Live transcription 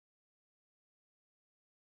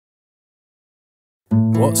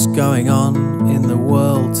What's going on in the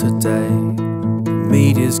world today? The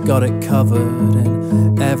media's got it covered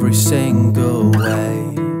in every single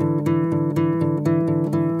way.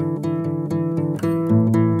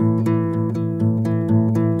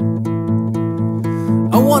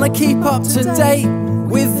 I want to keep up to date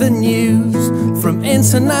with the news, from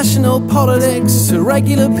international politics to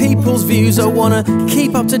regular people's views. I want to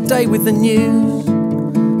keep up to date with the news,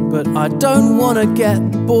 but I don't want to get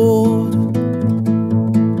bored.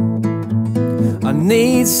 I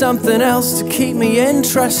need something else to keep me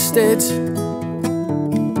interested.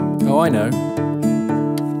 Oh, I know.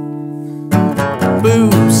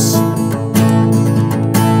 Boobs.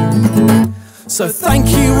 So thank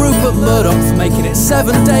you, Rupert Murdoch, for making it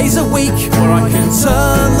 7 days a week where I can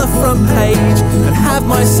turn the front page and have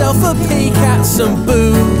myself a peek at some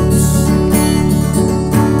boobs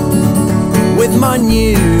with my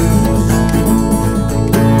news.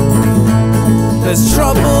 There's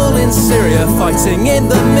trouble in Syria, fighting in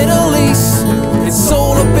the Middle East. It's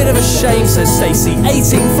all a bit of a shame, says Stacey,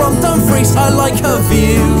 18 from Dumfries. I like her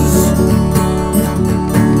views,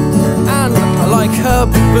 and I like her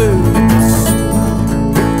boobs.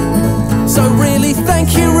 So really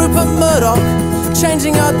thank you, Rupert Murdoch, for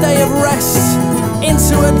changing our day of rest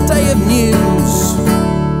into a day of news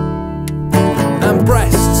and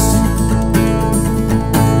breasts.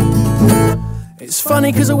 It's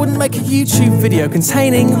funny because I wouldn't make a YouTube video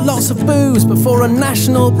containing lots of boobs, but for a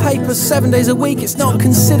national paper 7 days a week it's not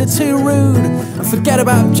considered too rude. And forget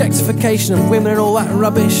about objectification of women and all that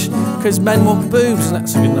rubbish, because men want boobs and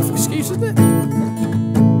that's a good enough excuse, isn't it?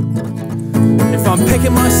 If I'm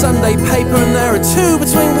picking my Sunday paper and there are two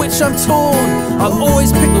between which I'm torn, I'll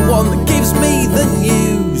always pick the one that gives me the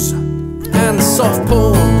news and soft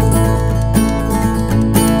porn.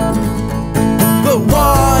 But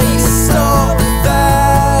why stop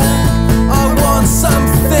there? I want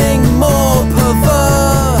something more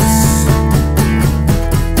perverse.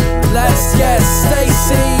 Let's get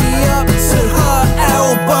Stacey up to her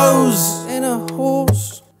elbows in a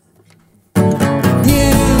horse.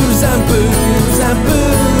 News and boobs and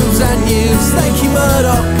boobs and news. Thank you,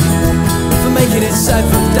 Murdoch, for making it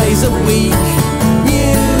 7 days a week.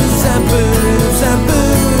 News and boobs and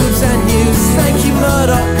boobs and news. Thank you,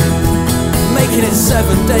 Murdoch, making it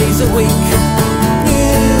 7 days a week.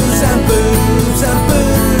 News and boobs and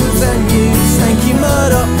boobs and news. Thank you,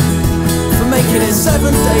 Murdoch, for making it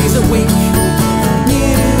 7 days a week.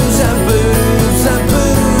 News and boobs and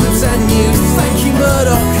boobs and news. Thank you,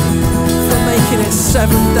 Murdoch, for making it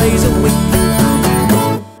 7 days a week.